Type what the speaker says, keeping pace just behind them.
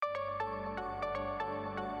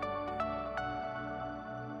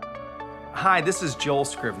Hi, this is Joel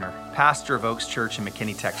Scrivener, pastor of Oaks Church in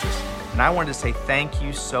McKinney, Texas, and I wanted to say thank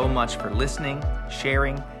you so much for listening,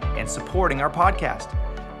 sharing, and supporting our podcast.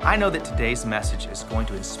 I know that today's message is going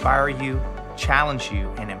to inspire you, challenge you,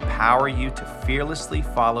 and empower you to fearlessly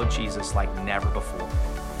follow Jesus like never before.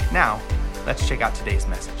 Now, let's check out today's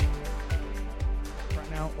message.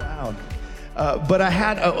 Right out loud. But I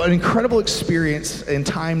had an incredible experience in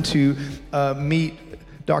time to meet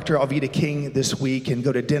Dr. Alveda King this week and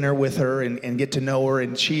go to dinner with her and get to know her.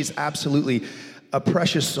 And she's absolutely a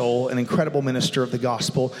precious soul, an incredible minister of the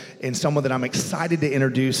gospel, and someone that I'm excited to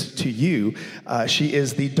introduce to you. She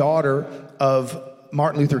is the daughter of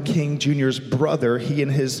Martin Luther King Jr.'s brother. He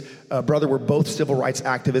and his brother were both civil rights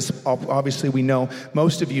activists. Obviously, we know,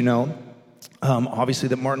 most of you know, obviously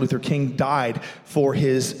that Martin Luther King died for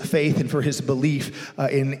his faith and for his belief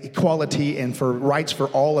in equality and for rights for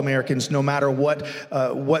all Americans, no matter what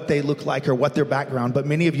they look like or what their background. But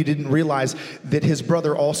many of you didn't realize that his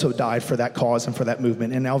brother also died for that cause and for that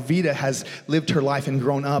movement. And Alveda has lived her life and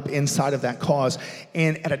grown up inside of that cause.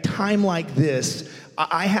 And at a time like this,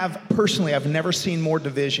 I've never seen more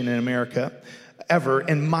division in America ever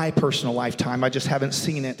in my personal lifetime. I just haven't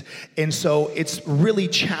seen it. And so it's really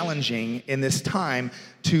challenging in this time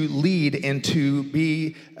to lead and to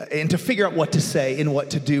be and to figure out what to say and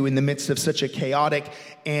what to do in the midst of such a chaotic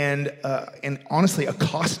and honestly a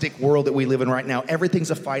caustic world that we live in right now.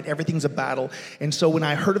 Everything's a fight, everything's a battle. And so when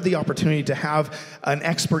I heard of the opportunity to have an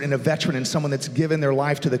expert and a veteran and someone that's given their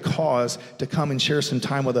life to the cause to come and share some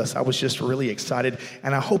time with us, I was just really excited.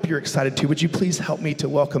 And I hope you're excited too. Would you please help me to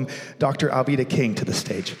welcome Dr. Alveda King to the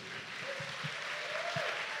stage?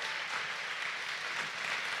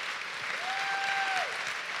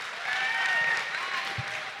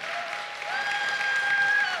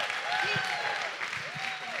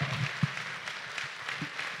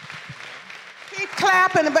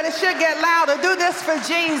 Clapping, but it should get louder. Do this for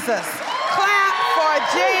Jesus. Clap for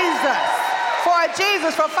Jesus. For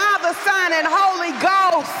Jesus, for Father, Son, and Holy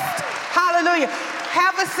Ghost. Hallelujah.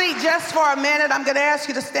 Have a seat just for a minute. I'm going to ask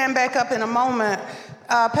you to stand back up in a moment.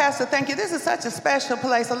 Pastor, thank you. This is such a special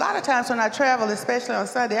place. A lot of times when I travel, especially on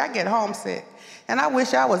Sunday, I get homesick. And I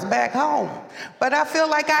wish I was back home. But I feel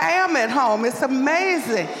like I am at home. It's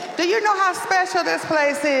amazing. Do you know how special this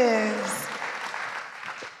place is?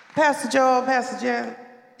 Pastor Joel, Pastor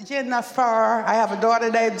Jennifer. I have a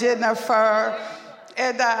daughter named Jennifer.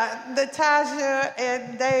 And Natasha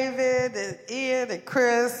and David and Ian and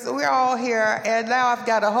Chris, we're all here. And now I've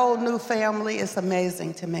got a whole new family. It's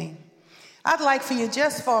amazing to me. I'd like for you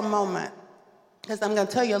just for a moment, because I'm going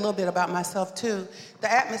to tell you a little bit about myself too.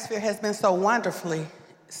 The atmosphere has been so wonderfully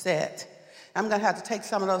set. I'm going to have to take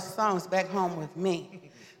some of those songs back home with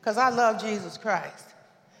me, because I love Jesus Christ.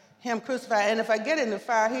 Him crucified, and if I get in the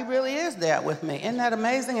fire, he really is there with me. Isn't that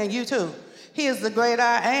amazing? And you too. He is the great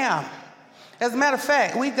I am. As a matter of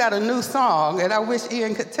fact, we've got a new song, and I wish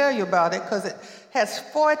Ian could tell you about it, because it has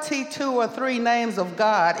 42 or 3 names of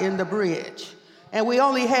God in the bridge. And we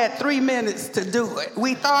only had 3 minutes to do it.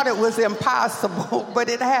 We thought it was impossible, but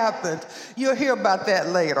it happened. You'll hear about that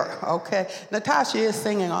later, okay? Natasha is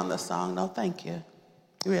singing on the song. No, thank you.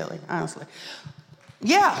 Really, honestly.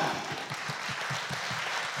 Yeah.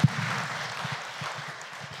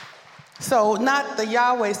 So not the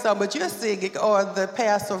Yahweh song, but you're singing, or the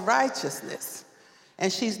paths of righteousness.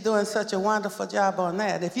 And she's doing such a wonderful job on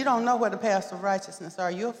that. If you don't know where the paths of righteousness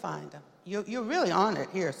are, you'll find them. You're really on it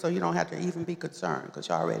here, so you don't have to even be concerned, because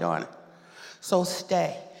you're already on it. So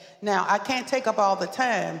stay. Now, I can't take up all the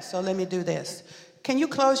time, so let me do this. Can you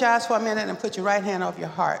close your eyes for a minute and put your right hand over your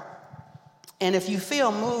heart? And if you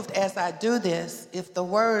feel moved as I do this, if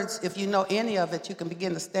you know any of it, you can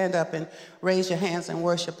begin to stand up and raise your hands and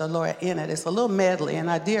worship the Lord in it. It's a little medley,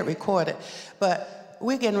 and I did record it. But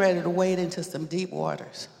we're getting ready to wade into some deep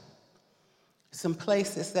waters, some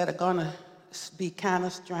places that are going to be kind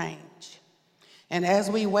of strange. And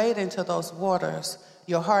as we wade into those waters,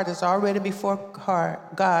 your heart is already before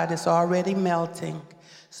God. It's already melting.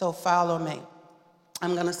 So follow me.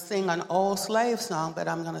 I'm going to sing an old slave song, but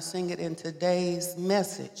I'm going to sing it in today's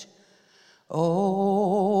message.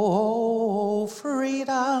 Oh, freedom.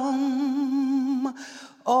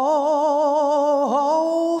 Oh,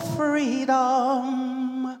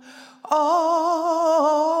 freedom.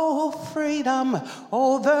 Oh, freedom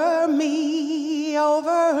over me,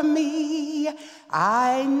 over me.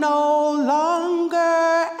 I no longer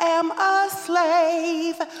am a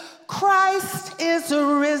slave. Christ is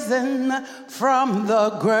risen from the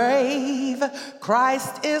grave.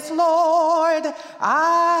 Christ is Lord.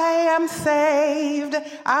 I am saved.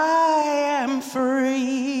 I am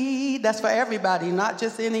free. That's for everybody, not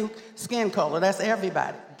just any skin color. That's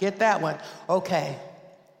everybody. Get that one. Okay.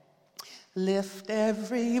 Lift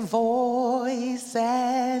every voice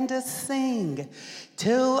and sing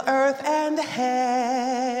till earth and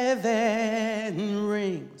heaven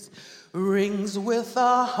rings with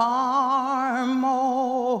the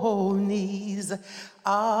harmonies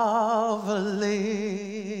of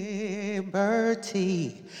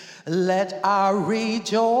liberty. Let our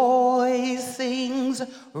rejoicings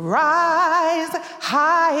rise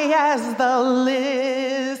high as the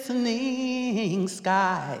listening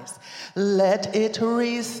skies. Let it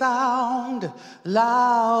resound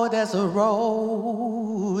loud as a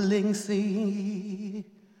rolling sea.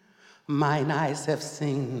 Mine eyes have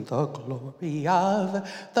seen the glory of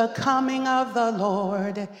the coming of the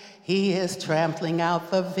Lord. He is trampling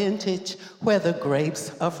out the vintage where the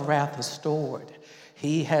grapes of wrath are stored.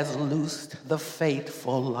 He has loosed the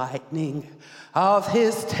fateful lightning of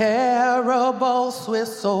his terrible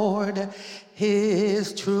swift sword.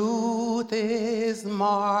 His truth is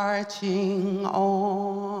marching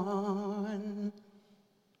on.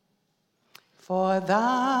 For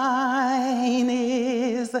thine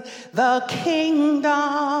is the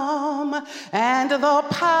kingdom and the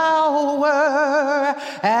power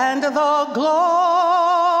and the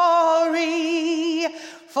glory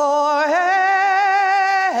forever.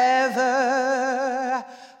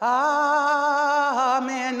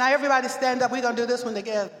 Amen. Now everybody stand up. We're going to do this one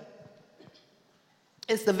together.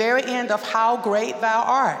 It's the very end of How Great Thou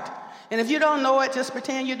Art. And if you don't know it, just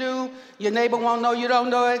pretend you do. Your neighbor won't know you don't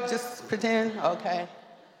know it. Just pretend. Okay.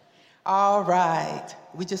 All right.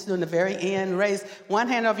 We're just doing the very end. Raise one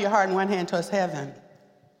hand over your heart and one hand towards heaven.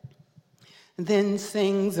 Then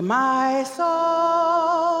sings my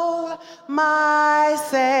soul, my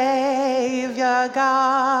Savior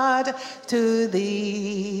God, to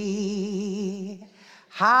thee.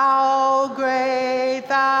 How great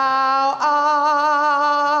thou art,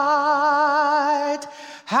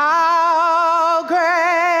 how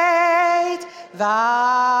great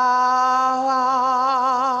thou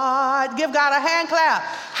art. Give God a hand clap.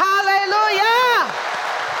 Hallelujah.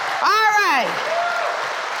 All right.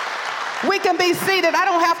 We can be seated. I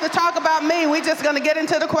don't have to talk about me. We're just going to get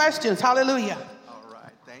into the questions. Hallelujah. All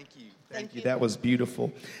right. Thank you. Thank you. That was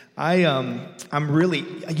beautiful. I'm really,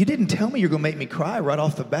 you didn't tell me you're going to make me cry right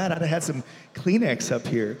off the bat. I'd have had some Kleenex up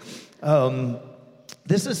here.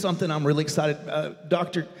 This is something I'm really excited.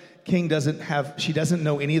 Dr. King she doesn't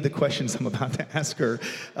know any of the questions I'm about to ask her.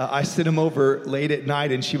 I sent him over late at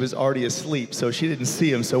night and she was already asleep, so she didn't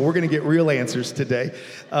see him. So we're going to get real answers today.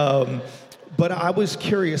 But I was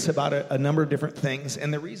curious about a number of different things.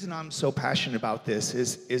 And the reason I'm so passionate about this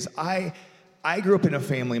is I grew up in a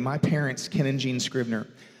family. My parents, Ken and Jean Scrivener,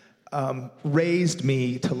 raised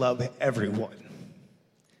me to love everyone,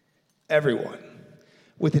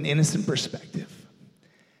 with an innocent perspective.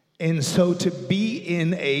 And so to be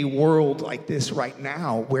in a world like this right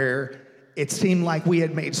now, where it seemed like we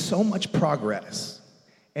had made so much progress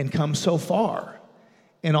and come so far,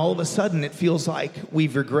 and all of a sudden it feels like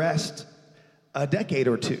we've regressed a decade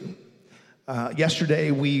or two.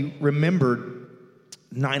 Yesterday we remembered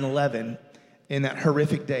 9/11, in that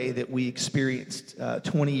horrific day that we experienced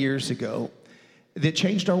 20 years ago that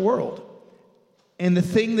changed our world. And the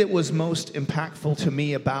thing that was most impactful to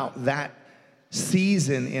me about that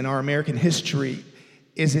season in our American history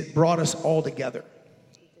is it brought us all together.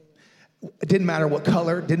 It didn't matter what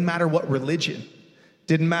color, didn't matter what religion,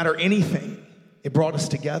 didn't matter anything. It brought us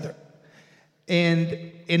together. And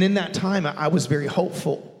in that time, I was very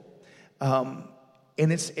hopeful. And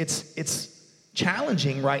it's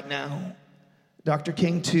challenging right now, Dr.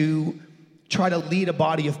 King, to try to lead a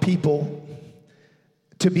body of people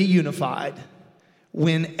to be unified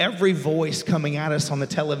when every voice coming at us on the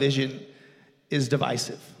television is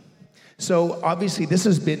divisive. So obviously this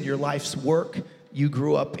has been your life's work. You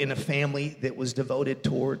grew up in a family that was devoted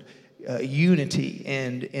toward unity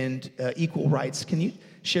and equal rights. Can you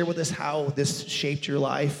share with us how this shaped your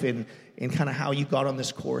life and kind of how you got on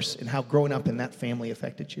this course and how growing up in that family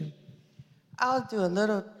affected you? I'll do a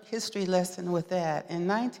little history lesson with that. In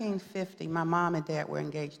 1950, my mom and dad were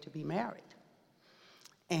engaged to be married.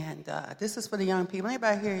 And this is for the young people.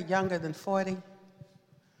 Anybody here younger than 40?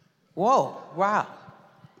 Whoa, wow.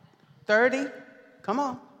 30? Come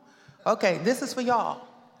on. Okay, this is for y'all.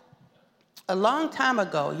 A long time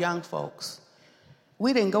ago, young folks,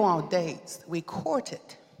 we didn't go on dates. We courted.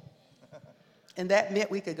 And that meant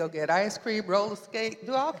we could go get ice cream, roller skate,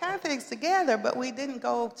 do all kinds of things together, but we didn't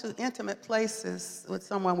go to intimate places with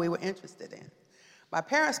someone we were interested in. My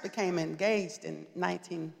parents became engaged in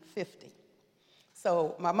 1950.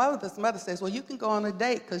 So my mother says, well, you can go on a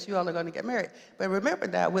date because you all are going to get married. But remember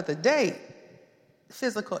that with a date,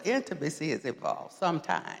 physical intimacy is involved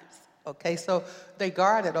sometimes. Okay, so they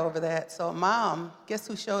guarded over that. So Mom, guess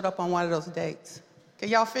who showed up on one of those dates? Can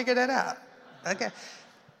y'all figure that out? Okay,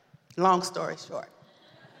 long story short.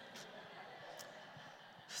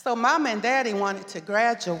 So Mom and Daddy wanted to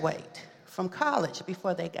graduate from college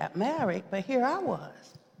before they got married, but here I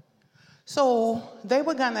was. So they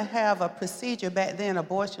were gonna have a procedure. Back then,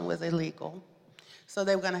 abortion was illegal. So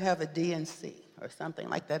they were gonna have a D&C or something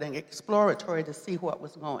like that, and exploratory to see what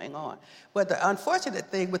was going on. But the unfortunate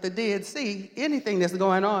thing with the D&C, anything that's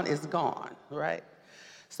going on is gone, right?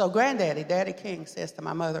 So Granddaddy, Daddy King, says to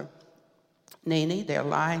my mother, Nene, they're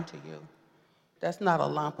lying to you. That's not a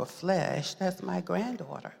lump of flesh, that's my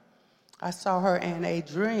granddaughter. I saw her in a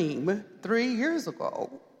dream 3 years ago.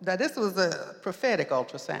 Now this was a prophetic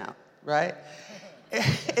ultrasound, right?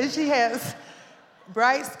 And she has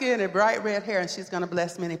bright skin and bright red hair, and she's gonna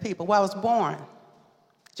bless many people. Well, I was born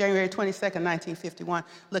January 22nd, 1951,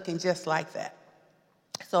 looking just like that.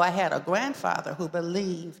 So I had a grandfather who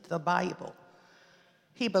believed the Bible.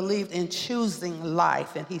 He believed in choosing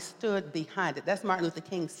life, and he stood behind it. That's Martin Luther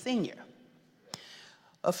King Sr.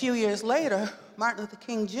 A few years later, Martin Luther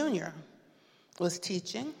King Jr. was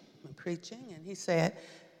teaching and preaching, and he said,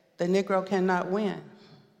 the Negro cannot win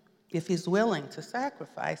if he's willing to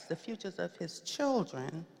sacrifice the futures of his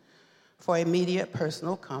children for immediate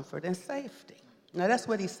personal comfort and safety. Now, that's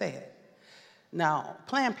what he said. Now,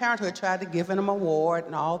 Planned Parenthood tried to give him an award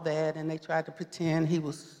and all that, and they tried to pretend he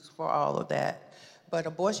was for all of that. But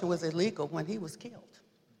abortion was illegal when he was killed,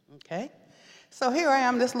 okay? So here I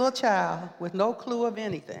am, this little child with no clue of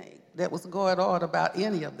anything that was going on about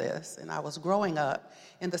any of this, and I was growing up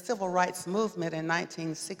in the civil rights movement in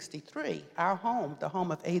 1963. Our home, the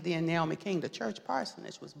home of A.D. and Naomi King, the church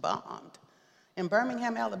parsonage, was bombed in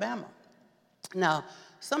Birmingham, Alabama. Now,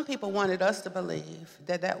 some people wanted us to believe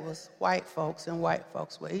that that was white folks and white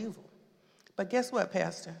folks were evil. But guess what,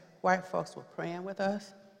 Pastor? White folks were praying with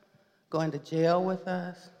us, going to jail with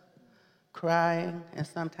us, crying, and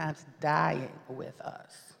sometimes dying with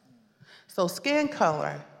us. So skin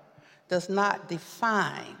color does not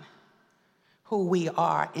define who we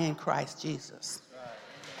are in Christ Jesus.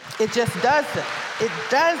 It just doesn't. It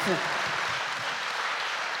doesn't.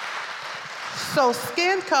 So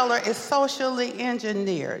skin color is socially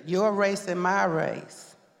engineered, your race and my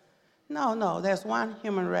race. No, there's one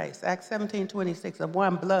human race. Acts 17:26, of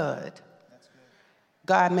one blood.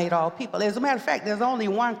 God made all people. As a matter of fact, there's only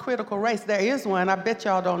one critical race. There is one. I bet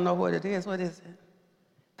y'all don't know what it is. What is it?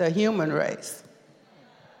 The human race.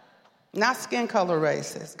 Not skin color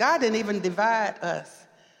races. God didn't even divide us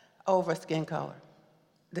over skin color.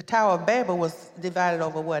 The Tower of Babel was divided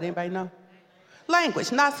over what? Anybody know?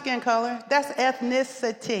 Language, not skin color. That's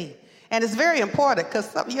ethnicity. And it's very important because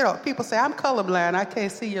people say, I'm colorblind, I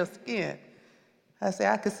can't see your skin. I say,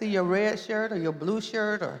 I can see your red shirt or your blue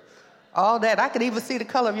shirt or all that. I could even see the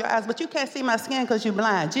color of your eyes, but you can't see my skin because you're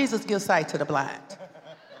blind. Jesus gives sight to the blind.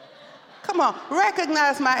 Come on,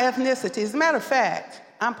 recognize my ethnicity. As a matter of fact,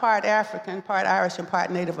 I'm part African, part Irish, and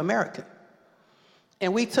part Native American.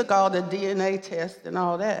 And we took all the DNA tests and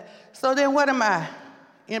all that. So then what am I?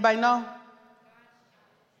 Anybody know?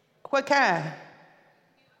 What kind?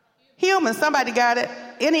 Human, somebody got it.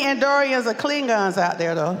 Any Andorians or Klingons out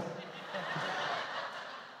there, though?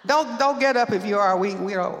 Don't get up if you are. We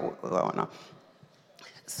don't know.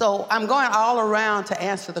 So I'm going all around to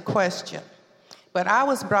answer the question. But I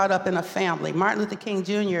was brought up in a family. Martin Luther King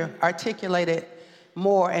Jr. articulated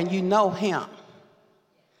more, and you know him.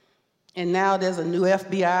 And now there's a new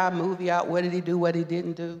FBI movie out. What did he do? What he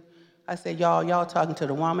didn't do? I said, y'all talking to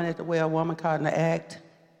the woman at the well, woman caught in the act.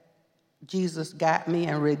 Jesus got me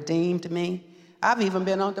and redeemed me. I've even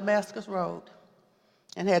been on Damascus Road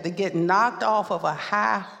and had to get knocked off of a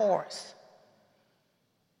high horse.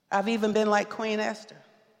 I've even been like Queen Esther.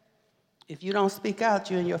 If you don't speak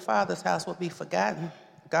out, you and your father's house will be forgotten.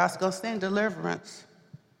 God's going to send deliverance.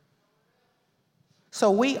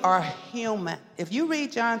 So we are human. If you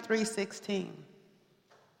read John 3:16,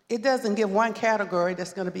 it doesn't give one category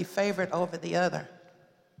that's going to be favored over the other.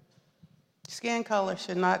 Skin color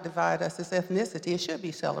should not divide us. It's ethnicity. It should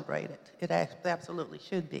be celebrated. It absolutely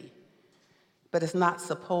should be. But it's not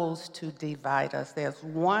supposed to divide us. There's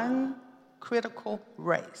one critical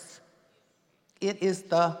race. It is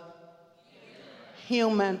the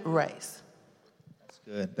human race. That's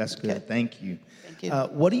good. That's good. Okay. Thank you. Thank you.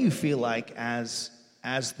 What do you feel like as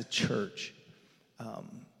the church? I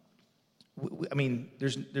mean,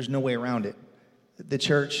 there's no way around it. The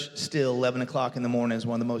church still, 11 o'clock in the morning, is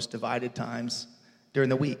one of the most divided times during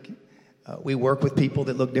the week. We work with people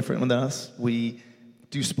that look different than us. We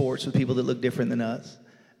do sports with people that look different than us.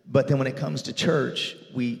 But then when it comes to church,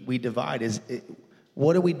 we divide.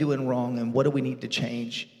 What are we doing wrong and what do we need to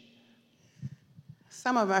change?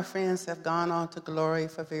 Some of my friends have gone on to glory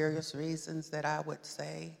for various reasons that I would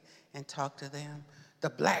say and talk to them. The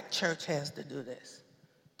black church has to do this.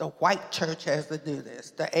 The white church has to do this.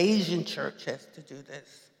 The Asian church has to do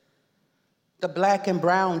this. The black and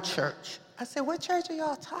brown church. I said, what church are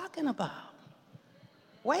y'all talking about?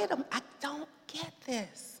 Wait a minute, I don't get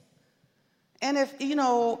this. And if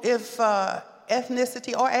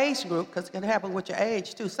ethnicity or age group, because it can happen with your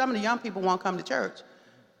age too, some of the young people won't come to church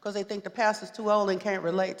because they think the pastor's too old and can't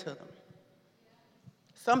relate to them.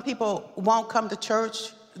 Some people won't come to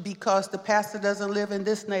church because the pastor doesn't live in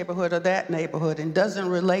this neighborhood or that neighborhood and doesn't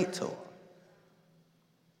relate to them.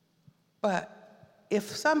 But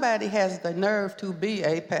if somebody has the nerve to be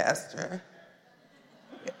a pastor,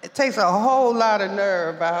 it takes a whole lot of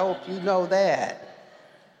nerve, I hope you know that,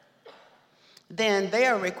 then they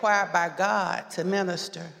are required by God to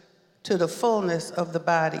minister to the fullness of the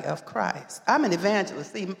body of Christ. I'm an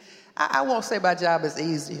evangelist. See, I won't say my job is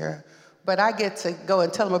easier, but I get to go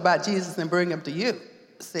and tell them about Jesus and bring them to you,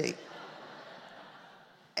 see.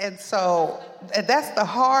 And so that's the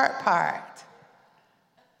hard part.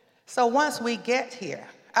 So once we get here,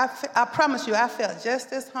 I promise you, I felt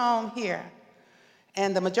just as home here.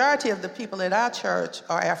 And the majority of the people at our church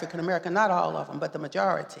are African American, not all of them, but the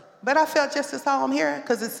majority. But I felt just as home here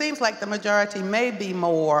because it seems like the majority may be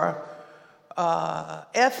more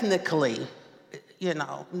ethnically,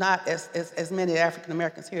 not as many African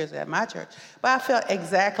Americans here as at my church. But I felt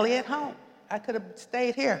exactly at home. I could have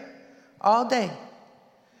stayed here all day.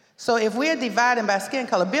 So if we're dividing by skin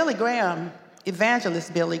color, Billy Graham,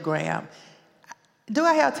 evangelist Billy Graham, do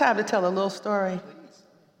I have time to tell a little story?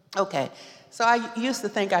 Okay. So I used to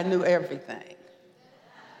think I knew everything.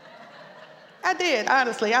 I did,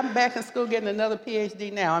 honestly. I'm back in school getting another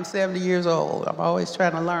PhD now. I'm 70 years old. I'm always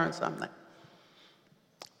trying to learn something.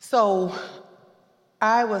 So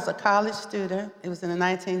I was a college student. It was in the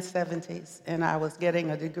 1970s, and I was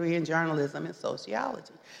getting a degree in journalism and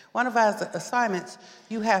sociology. One of our assignments,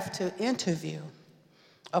 you have to interview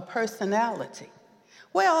a personality.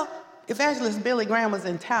 Well, evangelist Billy Graham was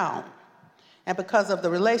in town. And because of the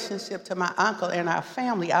relationship to my uncle and our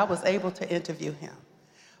family, I was able to interview him.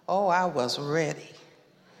 Oh, I was ready.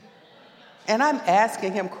 And I'm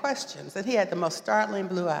asking him questions, and he had the most startling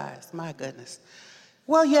blue eyes. My goodness.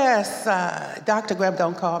 Well, yes, Dr. Graham,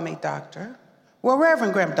 don't call me doctor. Well,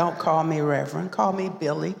 Reverend Graham, don't call me Reverend. Call me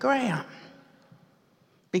Billy Graham.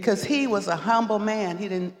 Because he was a humble man. He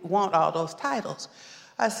didn't want all those titles.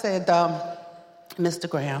 I said, Mr.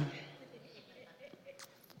 Graham,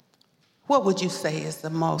 what would you say is the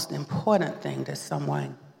most important thing that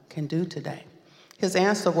someone can do today? His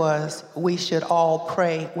answer was, we should all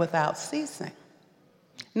pray without ceasing.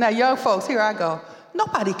 Now, young folks, here I go.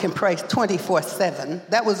 Nobody can pray 24/7.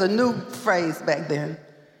 That was a new phrase back then.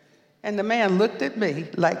 And the man looked at me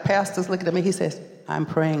like pastors look at me. He says, I'm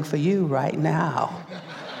praying for you right now.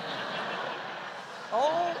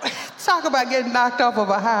 Oh, talk about getting knocked off of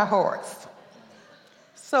a high horse.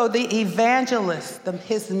 So the evangelist,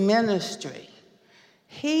 his ministry,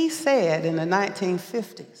 he said in the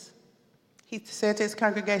 1950s, he said to his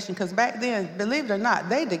congregation, because back then, believe it or not,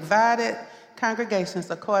 they divided congregations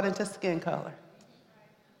according to skin color.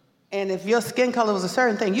 And if your skin color was a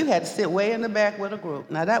certain thing, you had to sit way in the back with a group.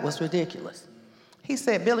 Now, that was ridiculous. He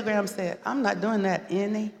said, Billy Graham said, I'm not doing that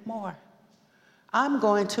anymore. I'm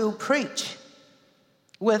going to preach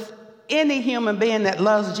with any human being that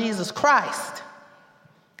loves Jesus Christ.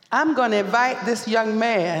 I'm going to invite this young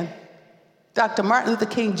man, Dr. Martin Luther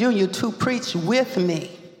King Jr., to preach with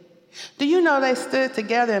me. Do you know they stood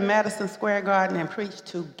together in Madison Square Garden and preached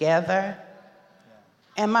together?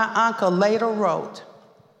 And my uncle later wrote,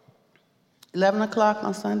 11 o'clock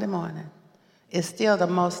on Sunday morning is still the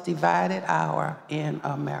most divided hour in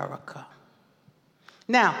America.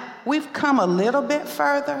 Now, we've come a little bit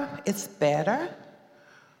further. It's better.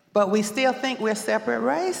 But we still think we're separate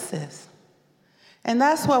races. And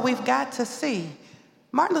that's what we've got to see.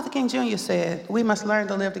 Martin Luther King Jr. said, we must learn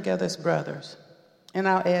to live together as brothers. And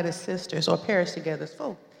I'll add as sisters, or perish together as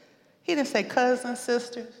food. He didn't say cousins,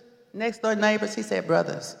 sisters, next door neighbors. He said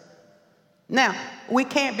brothers. Now, we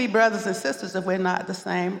can't be brothers and sisters if we're not the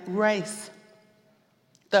same race.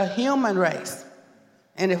 The human race.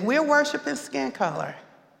 And if we're worshiping skin color,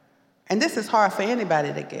 and this is hard for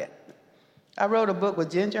anybody to get. I wrote a book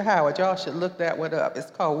with Ginger Howard. Y'all should look that one up.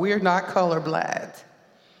 It's called We're Not Colorblind.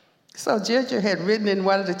 So Ginger had written in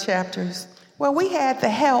one of the chapters, well, we had the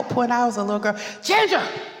help when I was a little girl. Ginger,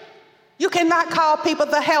 you cannot call people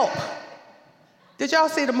the help. Did y'all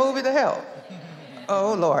see the movie The Help?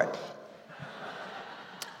 Oh, Lord.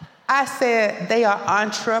 I said they are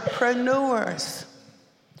entrepreneurs.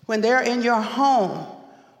 When they're in your home,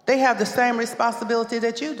 they have the same responsibility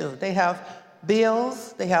that you do. They have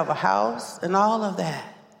bills, they have a house, and all of that.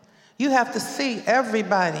 You have to see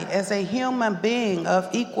everybody as a human being of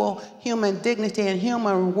equal human dignity and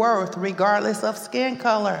human worth, regardless of skin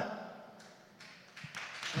color.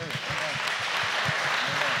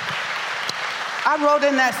 I wrote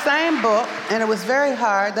in that same book, and it was very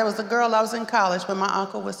hard. There was a girl, I was in college when my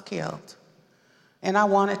uncle was killed. And I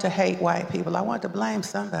wanted to hate white people. I wanted to blame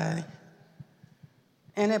somebody.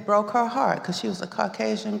 And it broke her heart because she was a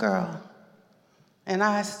Caucasian girl. And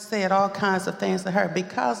I said all kinds of things to her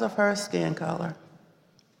because of her skin color.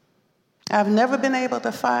 I've never been able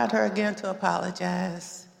to find her again to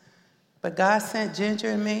apologize. But God sent Ginger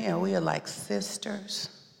and me, and we are like sisters.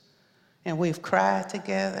 And we've cried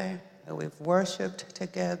together, and we've worshiped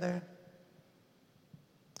together.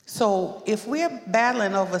 So if we're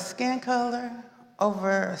battling over skin color,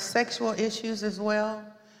 over sexual issues as well,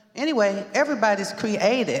 anyway, everybody's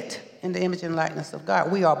created in the image and likeness of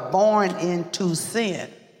God. We are born into sin.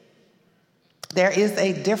 There is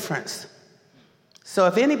a difference. So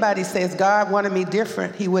if anybody says God wanted me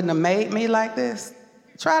different, he wouldn't have made me like this,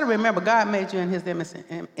 try to remember God made you in his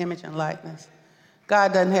image and likeness.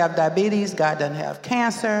 God doesn't have diabetes. God doesn't have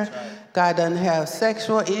cancer. God doesn't have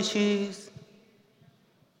sexual issues.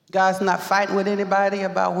 God's not fighting with anybody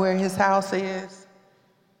about where his house is.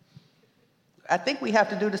 I think we have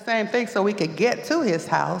to do the same thing so we could get to his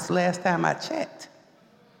house last time I checked.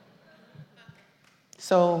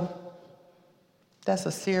 So that's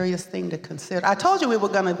a serious thing to consider. I told you we were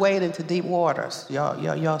going to wade into deep waters. Y'all,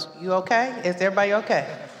 you okay? Is everybody okay?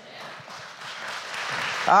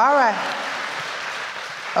 All right.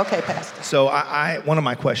 Okay, Pastor. So one of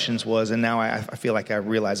my questions was, and now I feel like I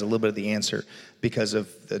realize a little bit of the answer because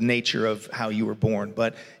of the nature of how you were born,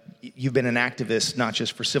 but you've been an activist not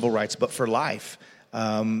just for civil rights, but for life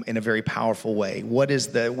in a very powerful way. Where does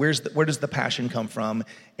the passion come from,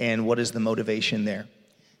 and what is the motivation there?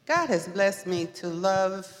 God has blessed me to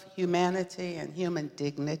love humanity and human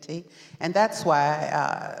dignity, and that's why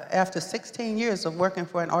after 16 years of working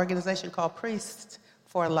for an organization called Priests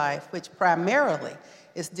for Life, which primarily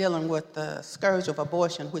is dealing with the scourge of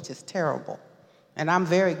abortion, which is terrible. And I'm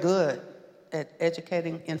very good at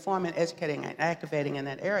informing, educating, and activating in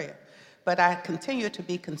that area. But I continue to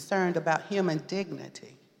be concerned about human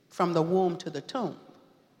dignity from the womb to the tomb.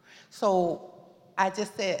 So I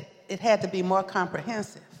just said it had to be more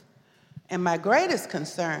comprehensive. And my greatest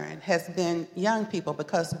concern has been young people,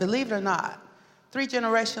 because believe it or not, 3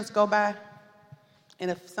 generations go by,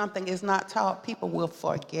 and if something is not taught, people will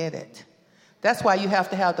forget it. That's why you have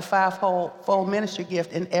to have the fivefold ministry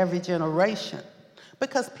gift in every generation,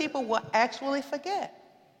 because people will actually forget.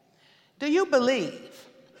 Do you believe?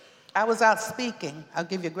 I was out speaking, I'll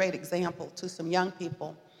give you a great example, to some young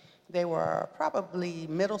people. They were probably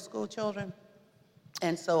middle school children.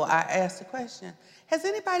 And so I asked the question, has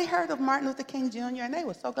anybody heard of Martin Luther King Jr.? And they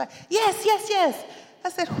were so glad. Yes, yes, yes. I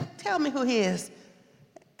said, tell me who he is.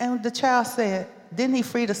 And the child said, didn't he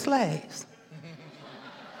free the slaves?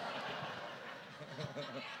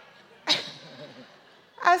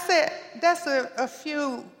 I said, that's a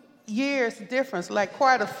few years difference, like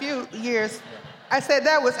quite a few years. I said,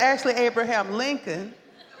 that was actually Abraham Lincoln.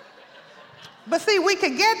 But see, we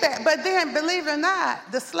could get that. But then, believe it or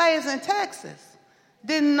not, the slaves in Texas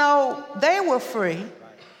didn't know they were free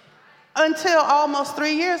until almost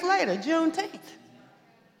 3 years later, Juneteenth.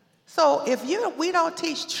 So if we don't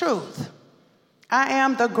teach truth, I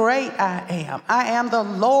am the great I am. I am the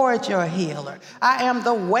Lord your healer. I am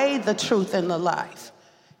the way, the truth, and the life.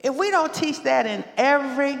 If we don't teach that in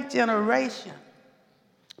every generation,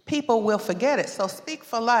 people will forget it. So Speak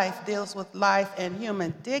for Life deals with life and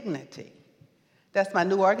human dignity. That's my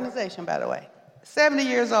new organization, by the way. 70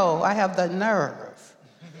 years old, I have the nerve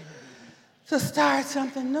to start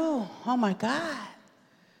something new. Oh, my God.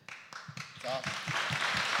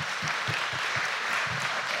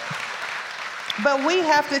 But we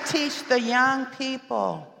have to teach the young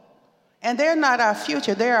people. And they're not our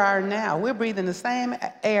future, they're our now. We're breathing the same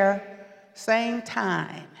air, same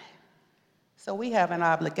time. So we have an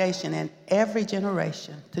obligation in every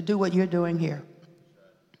generation to do what you're doing here.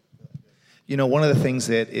 You know, one of the things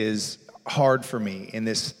that is hard for me in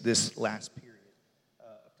this last period of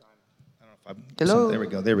time, I don't know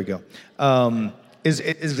if I'm... There we go. Is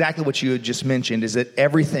exactly what you had just mentioned, is that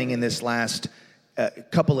everything in this last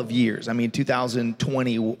couple of years. I mean,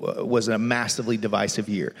 2020 was a massively divisive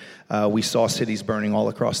year. We saw cities burning all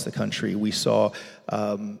across the country. We saw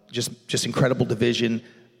just incredible division.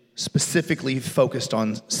 specifically focused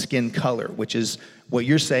on skin color, which is what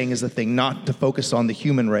you're saying is the thing, not to focus on the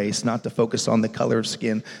human race, not to focus on the color of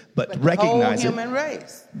skin, but recognize the whole human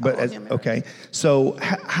race. Okay. So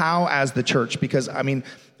how as the church, because I mean,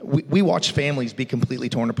 we watch families be completely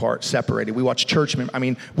torn apart, separated. We watch church members. I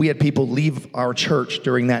mean, we had people leave our church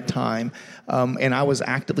during that time, and I was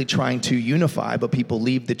actively trying to unify, but people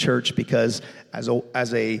leave the church because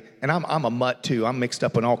and I'm a mutt too. I'm mixed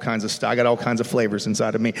up in all kinds of stuff. I got all kinds of flavors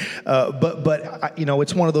inside of me. But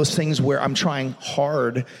it's one of those things where I'm trying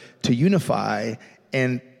hard to unify,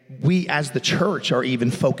 and we as the church are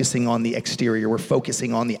even focusing on the exterior. We're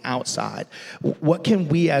focusing on the outside. What can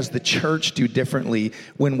we as the church do differently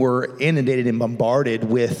when we're inundated and bombarded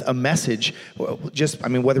with a message?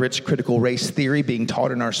 Whether it's critical race theory being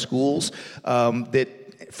taught in our schools, that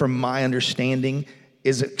from my understanding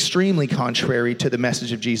is extremely contrary to the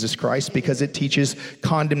message of Jesus Christ, because it teaches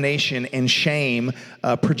condemnation and shame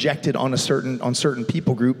projected on certain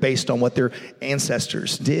people group based on what their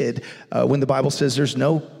ancestors did. When the Bible says there's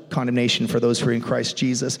no condemnation for those who are in Christ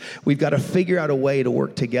Jesus, we've got to figure out a way to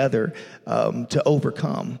work together to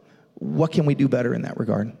overcome. What can we do better in that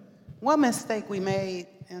regard? One mistake we made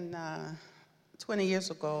 20 years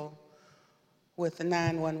ago with the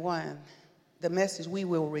 911, the message "We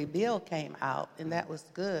will rebuild" came out, and that was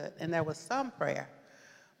good, and there was some prayer.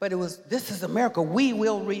 But it was, "This is America, we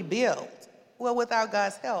will rebuild." Well, without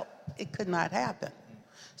God's help, it could not happen.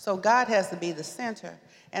 So God has to be the center.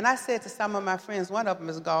 And I said to some of my friends, one of them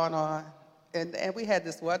is gone on, and we had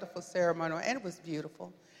this wonderful ceremony, and it was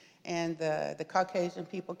beautiful. And the Caucasian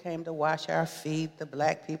people came to wash our feet, the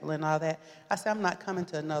black people and all that. I said, I'm not coming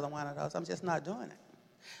to another one of those. I'm just not doing it.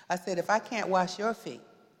 I said, if I can't wash your feet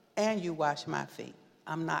and you wash my feet,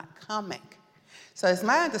 I'm not coming. So it's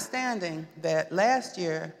my understanding that last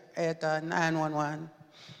year at 911,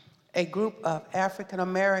 a group of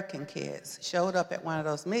African-American kids showed up at one of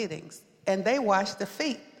those meetings, and they washed the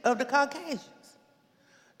feet of the Caucasians.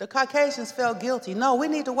 The Caucasians felt guilty. No, we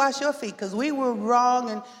need to wash your feet because we were wrong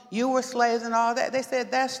and you were slaves and all that. They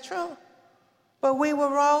said, that's true, but we were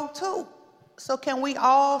wrong too. So can we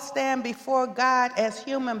all stand before God as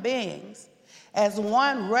human beings, as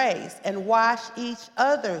one race, and wash each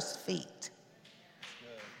other's feet?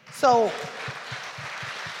 So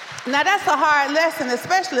now that's a hard lesson,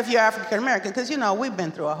 especially if you're African American, because we've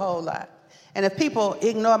been through a whole lot. And if people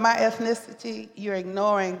ignore my ethnicity, you're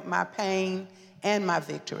ignoring my pain and my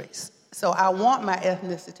victories. So I want my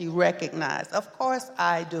ethnicity recognized. Of course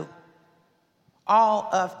I do. All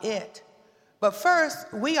of it. But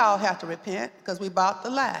first, we all have to repent because we bought the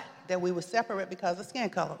lie that we were separate because of skin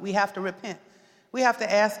color. We have to repent. We have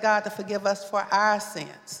to ask God to forgive us for our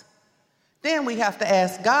sins. Then we have to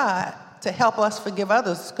ask God to help us forgive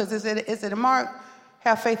others. Because is it a mark?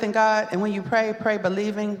 Have faith in God, and when you pray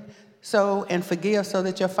believing and forgive so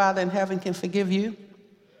that your Father in heaven can forgive you.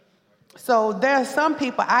 So there are some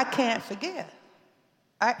people I can't forgive.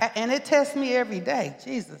 And it tests me every day.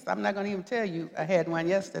 Jesus, I'm not going to even tell you I had one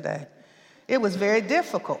yesterday. It was very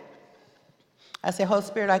difficult. I said, Holy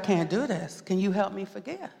Spirit, I can't do this. Can you help me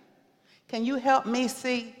forgive? Can you help me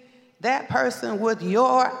see that person with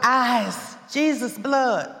your eyes, Jesus'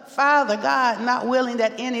 blood, Father God, not willing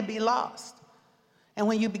that any be lost. And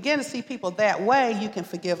when you begin to see people that way, you can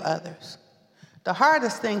forgive others. The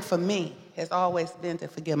hardest thing for me has always been to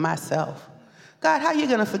forgive myself. God, how are you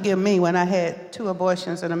going to forgive me when I had 2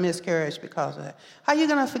 abortions and a miscarriage because of that? How are you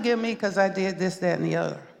going to forgive me because I did this, that, and the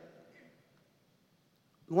other?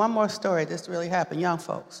 One more story. This really happened, young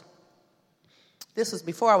folks. This was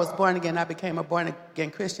before I was born again. I became a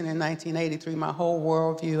born-again Christian in 1983. My whole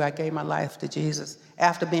worldview, I gave my life to Jesus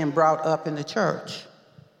after being brought up in the church.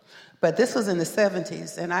 But this was in the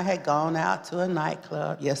 70s, and I had gone out to a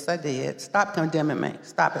nightclub. Yes, I did. Stop condemning me.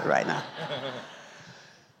 Stop it right now.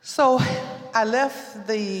 So I left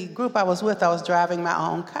the group I was with. I was driving my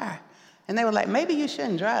own car. And they were like, maybe you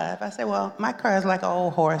shouldn't drive. I said, well, my car is like an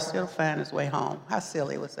old horse. It'll find its way home. How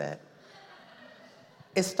silly was that?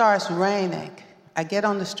 It starts raining. I get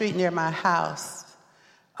on the street near my house.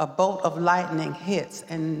 A bolt of lightning hits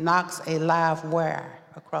and knocks a live wire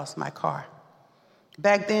across my car.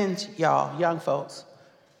 Back then, y'all, young folks,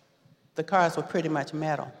 the cars were pretty much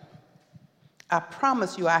metal. I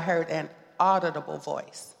promise you I heard an audible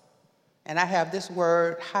voice. And I have this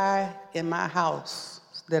word high in my house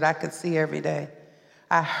that I could see every day.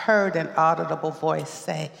 I heard an audible voice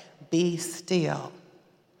say, be still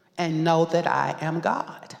and know that I am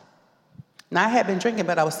God. Now, I had been drinking,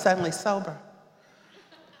 but I was suddenly sober.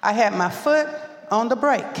 I had my foot on the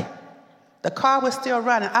brake. The car was still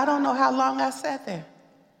running. I don't know how long I sat there,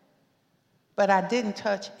 but I didn't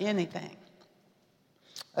touch anything.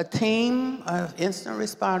 A team of instant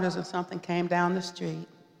responders or something came down the street,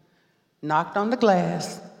 knocked on the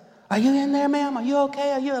glass. Are you in there, ma'am? Are you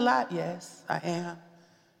okay? Are you alive? Yes, I am.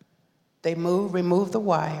 They removed the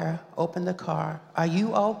wire, opened the car. Are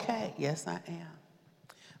you okay? Yes, I am.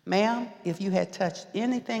 Ma'am, if you had touched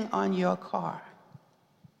anything on your car,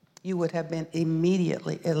 you would have been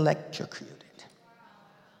immediately electrocuted.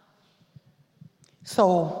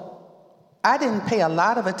 So I didn't pay a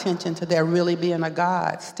lot of attention to there really being a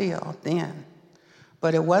God still then.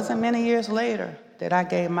 But it wasn't many years later that I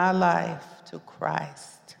gave my life to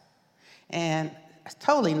Christ. And it's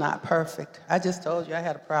totally not perfect. I just told you I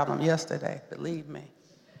had a problem yesterday, believe me.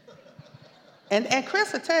 And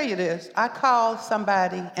Chris will tell you this. I called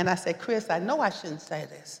somebody and I said, Chris, I know I shouldn't say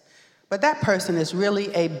this, but that person is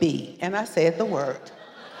really a B. And I said the word.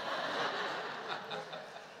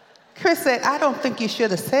 Chris said, I don't think you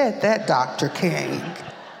should have said that, Dr. King.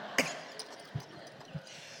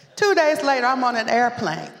 2 days later, I'm on an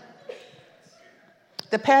airplane.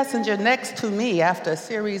 The passenger next to me, after a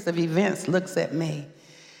series of events, looks at me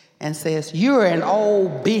and says, you're an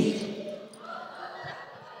old B.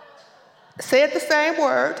 Said the same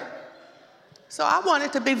word. So I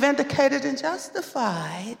wanted to be vindicated and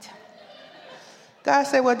justified. God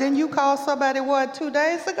said, well, didn't you call somebody, 2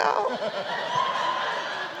 days ago?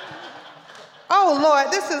 Oh,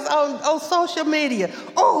 Lord, this is on social media.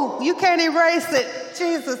 Oh, you can't erase it.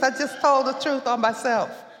 Jesus, I just told the truth on myself.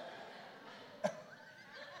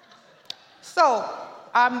 So,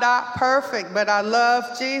 I'm not perfect, but I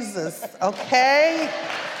love Jesus, okay?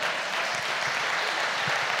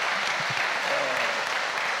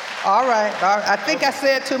 All right. I think I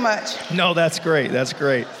said too much. No, that's great. That's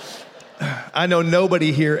great. I know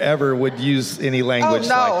nobody here ever would use any language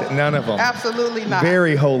like that. None of them. Absolutely not.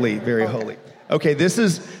 Very holy, very holy. Okay, this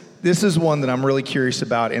is one that I'm really curious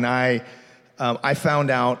about, and I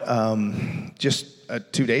found out just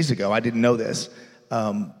 2 days ago. I didn't know this.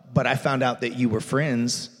 But I found out that you were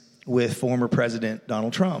friends with former President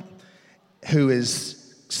Donald Trump, who is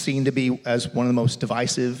seen to be as one of the most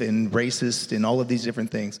divisive and racist and all of these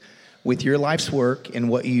different things. With your life's work and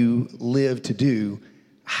what you live to do,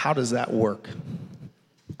 how does that work?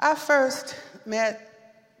 I first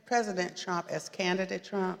met President Trump as candidate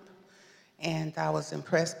Trump, and I was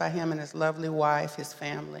impressed by him and his lovely wife, his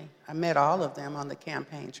family. I met all of them on the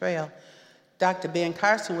campaign trail. Dr. Ben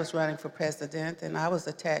Carson was running for president, and I was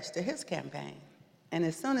attached to his campaign. And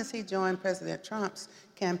as soon as he joined President Trump's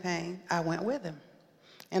campaign, I went with him.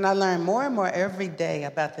 And I learned more and more every day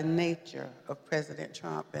about the nature of President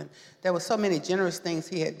Trump. And there were so many generous things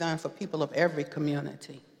he had done for people of every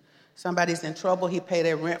community. Somebody's in trouble, he paid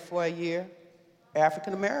their rent for a year.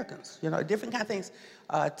 African Americans, different kind of things.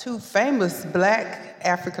 2 famous black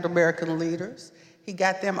African American leaders. He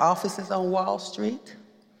got them offices on Wall Street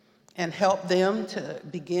and helped them to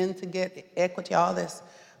begin to get equity, all this.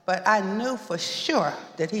 But I knew for sure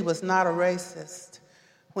that he was not a racist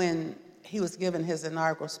when he was giving his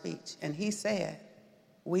inaugural speech. And he said,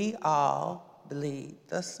 we all bleed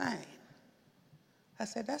the same. I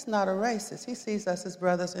said, that's not a racist. He sees us as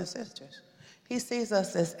brothers and sisters. He sees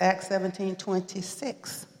us as Acts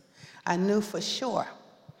 17:26. I knew for sure.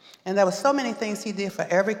 And there were so many things he did for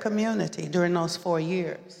every community during those 4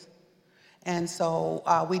 years. And so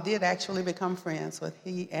we did actually become friends with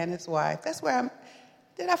he and his wife. That's where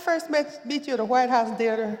I first meet you at the White House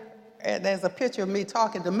dinner. And there's a picture of me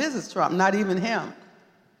talking to Mrs. Trump, not even him.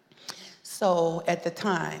 So at the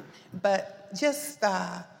time, but just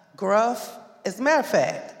gruff. As a matter of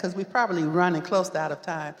fact, because we're probably running close to out of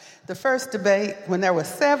time, the first debate when there were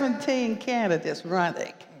 17 candidates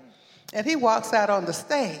running, and he walks out on the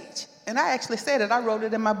stage, and I actually said it, I wrote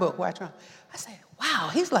it in my book, Why Trump? I said,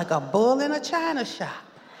 wow, he's like a bull in a china shop.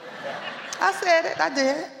 I said it, I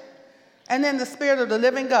did. And then the Spirit of the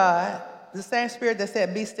living God, the same Spirit that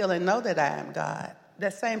said, be still and know that I am God,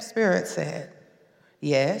 that same Spirit said,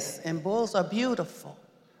 yes, and bulls are beautiful,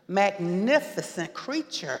 magnificent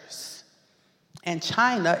creatures. And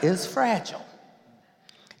China is fragile.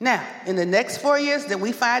 Now, in the next 4 years, did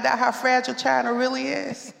we find out how fragile China really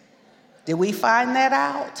is? Did we find that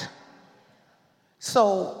out?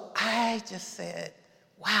 So I just said,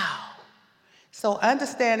 wow. So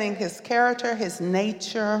understanding his character, his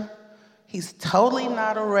nature, he's totally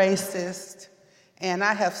not a racist. And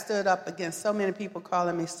I have stood up against so many people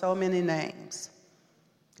calling me so many names.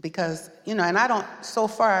 Because, and I don't, so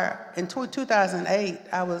far, in 2008,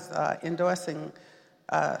 I was endorsing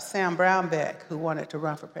Sam Brownback, who wanted to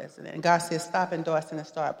run for president. And God said, stop endorsing and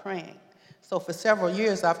start praying. So for several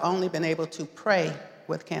years, I've only been able to pray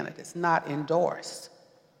with candidates, not endorse.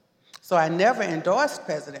 So I never endorsed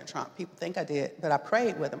President Trump. People think I did, but I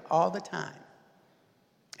prayed with him all the time.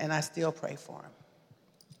 And I still pray for him.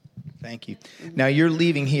 Thank you. Now, you're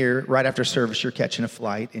leaving here right after service. You're catching a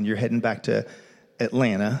flight, and you're heading back to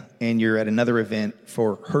Atlanta, and you're at another event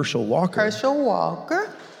for Herschel Walker. Herschel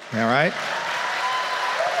Walker. All right?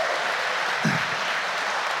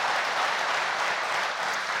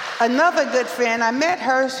 Another good friend, I met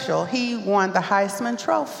Herschel. He won the Heisman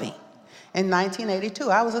Trophy in 1982.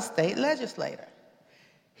 I was a state legislator.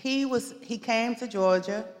 He came to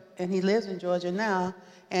Georgia, and he lives in Georgia now,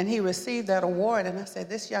 and he received that award. And I said,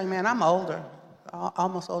 this young man, I'm older,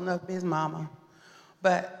 almost old enough to be his mama,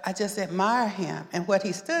 but I just admire him and what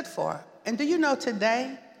he stood for. And do you know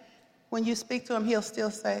today, when you speak to him, he'll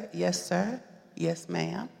still say, yes, sir, yes,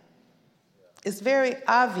 ma'am. It's very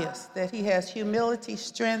obvious that he has humility,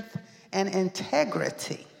 strength, and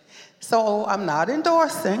integrity. So I'm not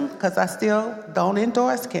endorsing, because I still don't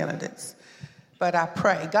endorse candidates. But I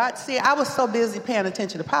pray. God, see, I was so busy paying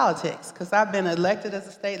attention to politics, because I've been elected as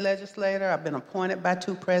a state legislator. I've been appointed by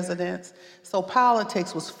 2 presidents. So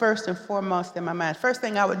politics was first and foremost in my mind. First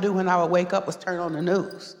thing I would do when I would wake up was turn on the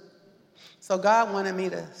news. So God wanted me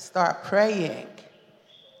to start praying.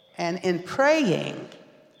 And in praying,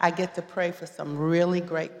 I get to pray for some really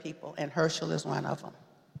great people, and Herschel is one of them.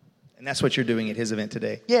 And that's what you're doing at his event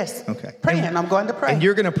today? Yes. Okay. Praying. I'm going to pray. And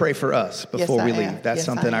you're going to pray for us before we leave. That's yes,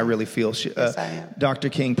 something I really feel. Yes, I am. Dr.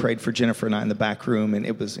 King prayed for Jennifer and I in the back room, and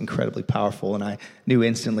it was incredibly powerful. And I knew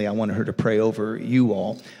instantly I wanted her to pray over you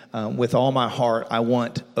all. With all my heart, I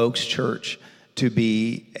want Oaks Church to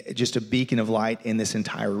be just a beacon of light in this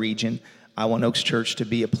entire region. I want Oaks Church to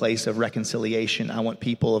be a place of reconciliation. I want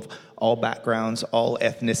people of all backgrounds, all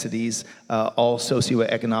ethnicities, all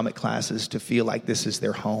socioeconomic classes to feel like this is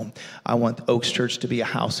their home. I want Oaks Church to be a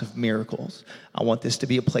house of miracles. I want this to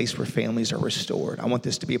be a place where families are restored. I want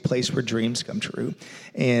this to be a place where dreams come true.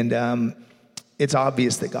 And it's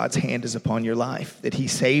obvious that God's hand is upon your life, that he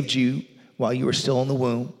saved you while you were still in the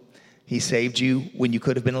womb. He saved you when you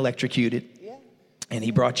could have been electrocuted. And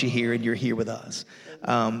he brought you here, and you're here with us.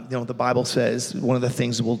 The Bible says, one of the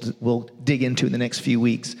things we'll dig into in the next few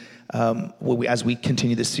weeks, as we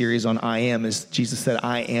continue this series on I Am, is Jesus said,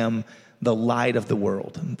 I am the light of the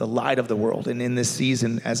world, the light of the world. And in this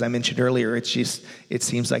season, as I mentioned earlier, it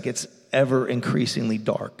seems like it's ever increasingly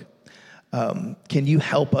dark. Can you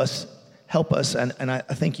help us? And I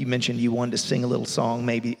think you mentioned you wanted to sing a little song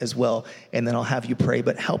maybe as well, and then I'll have you pray.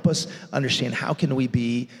 But help us understand, how can we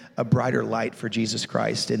be a brighter light for Jesus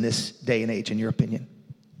Christ in this day and age, in your opinion?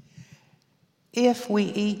 If we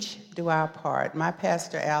each do our part. My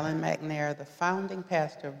pastor, Alan McNair, the founding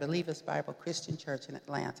pastor of Believers Bible Christian Church in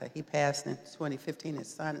Atlanta, he passed in 2015. His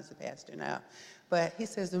son is a pastor now. But he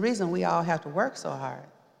says the reason we all have to work so hard,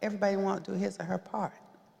 everybody won't do his or her part.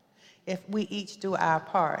 If we each do our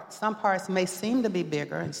part, some parts may seem to be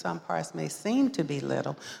bigger and some parts may seem to be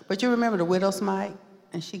little. But you remember the widow's mite,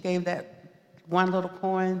 and she gave that one little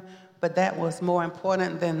coin, but that was more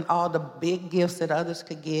important than all the big gifts that others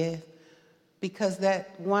could give, because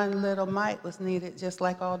that one little mite was needed just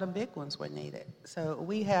like all the big ones were needed. So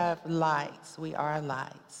we have lights. We are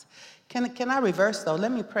lights. Can I reverse, though?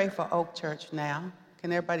 Let me pray for Oak Church now.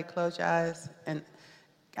 Can everybody close your eyes? And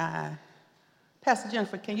Pastor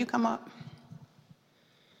Jennifer, can you come up?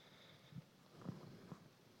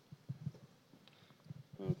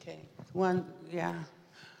 Okay.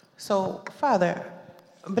 So, Father,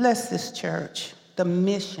 bless this church, the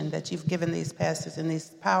mission that you've given these pastors and these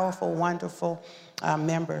powerful, wonderful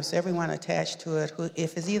members, everyone attached to it, who,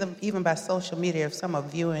 if it's even by social media, if some are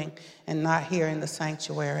viewing and not here in the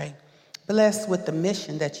sanctuary, blessed with the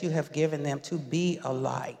mission that you have given them to be a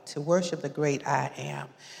light, to worship the great I Am,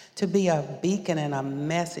 to be a beacon and a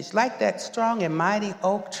message, like that strong and mighty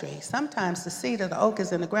oak tree. Sometimes the seed of the oak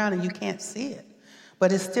is in the ground and you can't see it,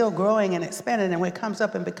 but it's still growing and expanding, and when it comes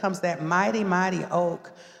up and becomes that mighty, mighty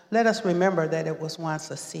oak, let us remember that it was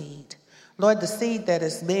once a seed. Lord, the seed that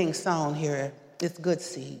is being sown here is good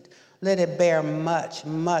seed. Let it bear much,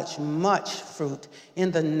 much, much fruit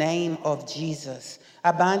in the name of Jesus.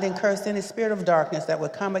 I bind and curse any spirit of darkness that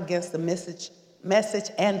would come against the message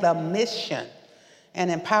and the mission, and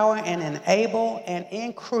empower and enable and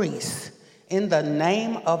increase in the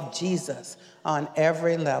name of Jesus on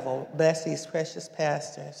every level. Bless these precious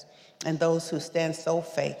pastors and those who stand so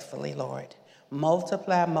faithfully, Lord.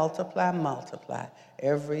 Multiply, multiply, multiply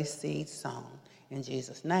every seed sown in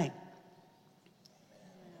Jesus' name.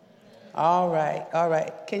 All right.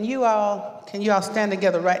 Can you all stand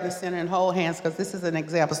together right in the center and hold hands, because this is an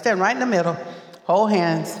example. Stand right in the middle, hold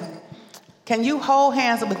hands. Can you hold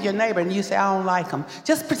hands with your neighbor and you say, I don't like him?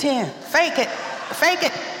 Just pretend, fake it.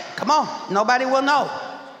 Come on, nobody will know.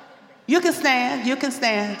 You can stand, you can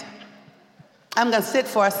stand. I'm gonna sit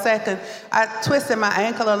for a second. I twisted my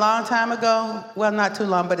ankle a long time ago. Well, not too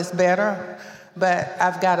long, but it's better. But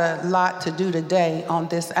I've got a lot to do today on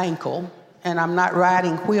this ankle, and I'm not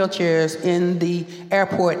riding wheelchairs in the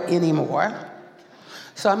airport anymore.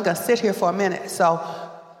 So I'm gonna sit here for a minute. So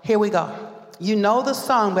here we go. You know the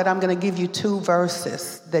song, but I'm gonna give you 2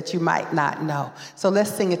 verses that you might not know. So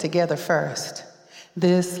let's sing it together first.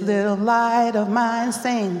 This little light of mine,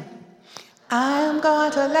 sing. I'm going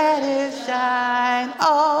to let it shine.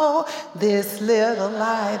 Oh, this little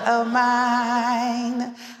light of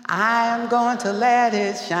mine. I'm going to let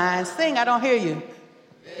it shine. Sing, I don't hear you.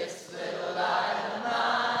 This little light of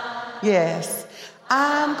mine. Yes.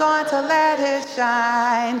 I'm going to let it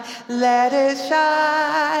shine. Let it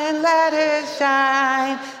shine. Let it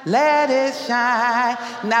shine. Let it shine.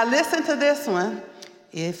 Now listen to this one.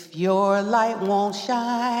 If your light won't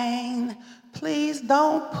shine, please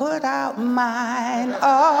don't put out mine.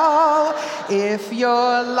 Oh, if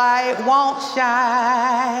your light won't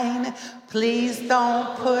shine, please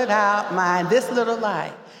don't put out mine. This little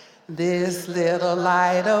light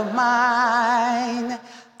of mine,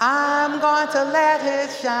 I'm going to let it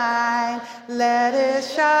shine. Let it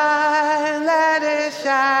shine, let it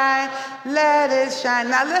shine, let it shine.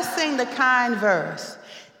 Now let's sing the kind verse.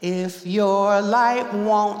 If your light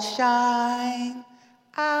won't shine,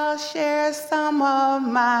 I'll share some of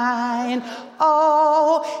mine.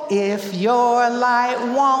 Oh, if your light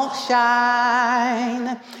won't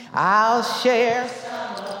shine, I'll share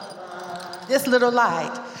some of mine. This little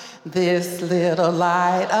light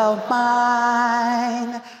of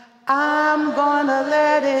mine, I'm gonna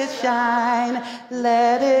let it shine.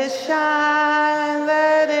 Let it shine,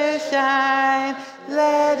 let it shine,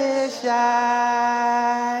 let it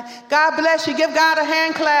shine. God bless you. Give God a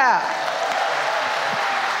hand clap.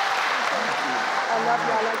 I love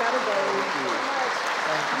y'all. I gotta go.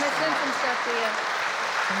 I'm gonna send some stuff to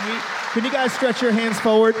you. Can you guys stretch your hands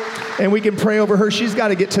forward and we can pray over her? She's got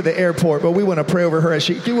to get to the airport, but we want to pray over her as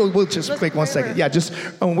she. We'll just take 1 second. Yeah,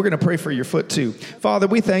 we're going to pray for your foot too. Father,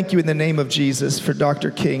 we thank you in the name of Jesus for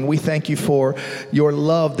Dr. King. We thank you for your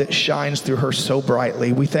love that shines through her so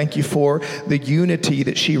brightly. We thank you for the unity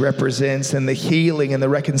that she represents and the healing and the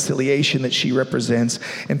reconciliation that she represents.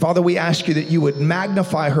 And Father, we ask you that you would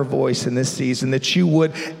magnify her voice in this season, that you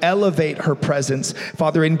would elevate her presence,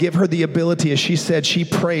 Father, and give her the ability, as she said, she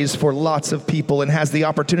prays for lots of people and has the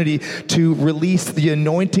opportunity to release the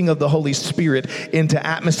anointing of the Holy Spirit into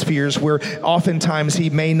atmospheres where oftentimes he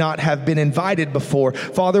may not have been invited before.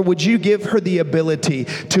 Father, would you give her the ability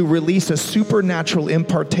to release a supernatural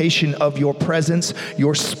impartation of your presence,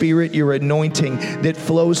 your spirit, your anointing that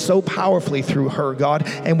flows so powerfully through her, God?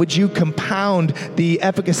 And would you compound the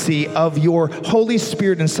efficacy of your Holy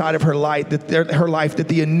Spirit inside of her life, that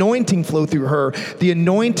the anointing flow through her. The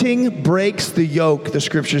anointing breaks the yoke, the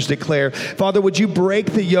scriptures declare. Father, would you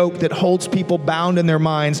break the yoke that holds people bound in their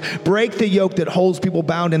minds, break the yoke that holds people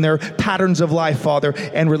bound in their patterns of life, Father,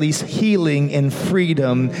 and release healing and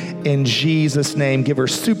freedom in Jesus' name. Give her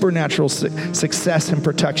supernatural success and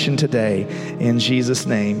protection today. In Jesus'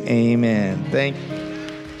 name, amen. Thank you.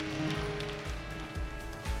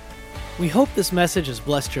 We hope this message has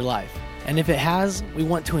blessed your life. And if it has, we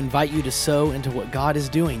want to invite you to sow into what God is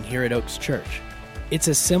doing here at Oaks Church. It's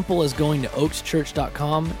as simple as going to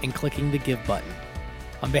oakschurch.com and clicking the Give button.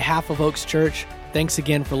 On behalf of Oaks Church, thanks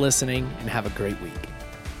again for listening and have a great week.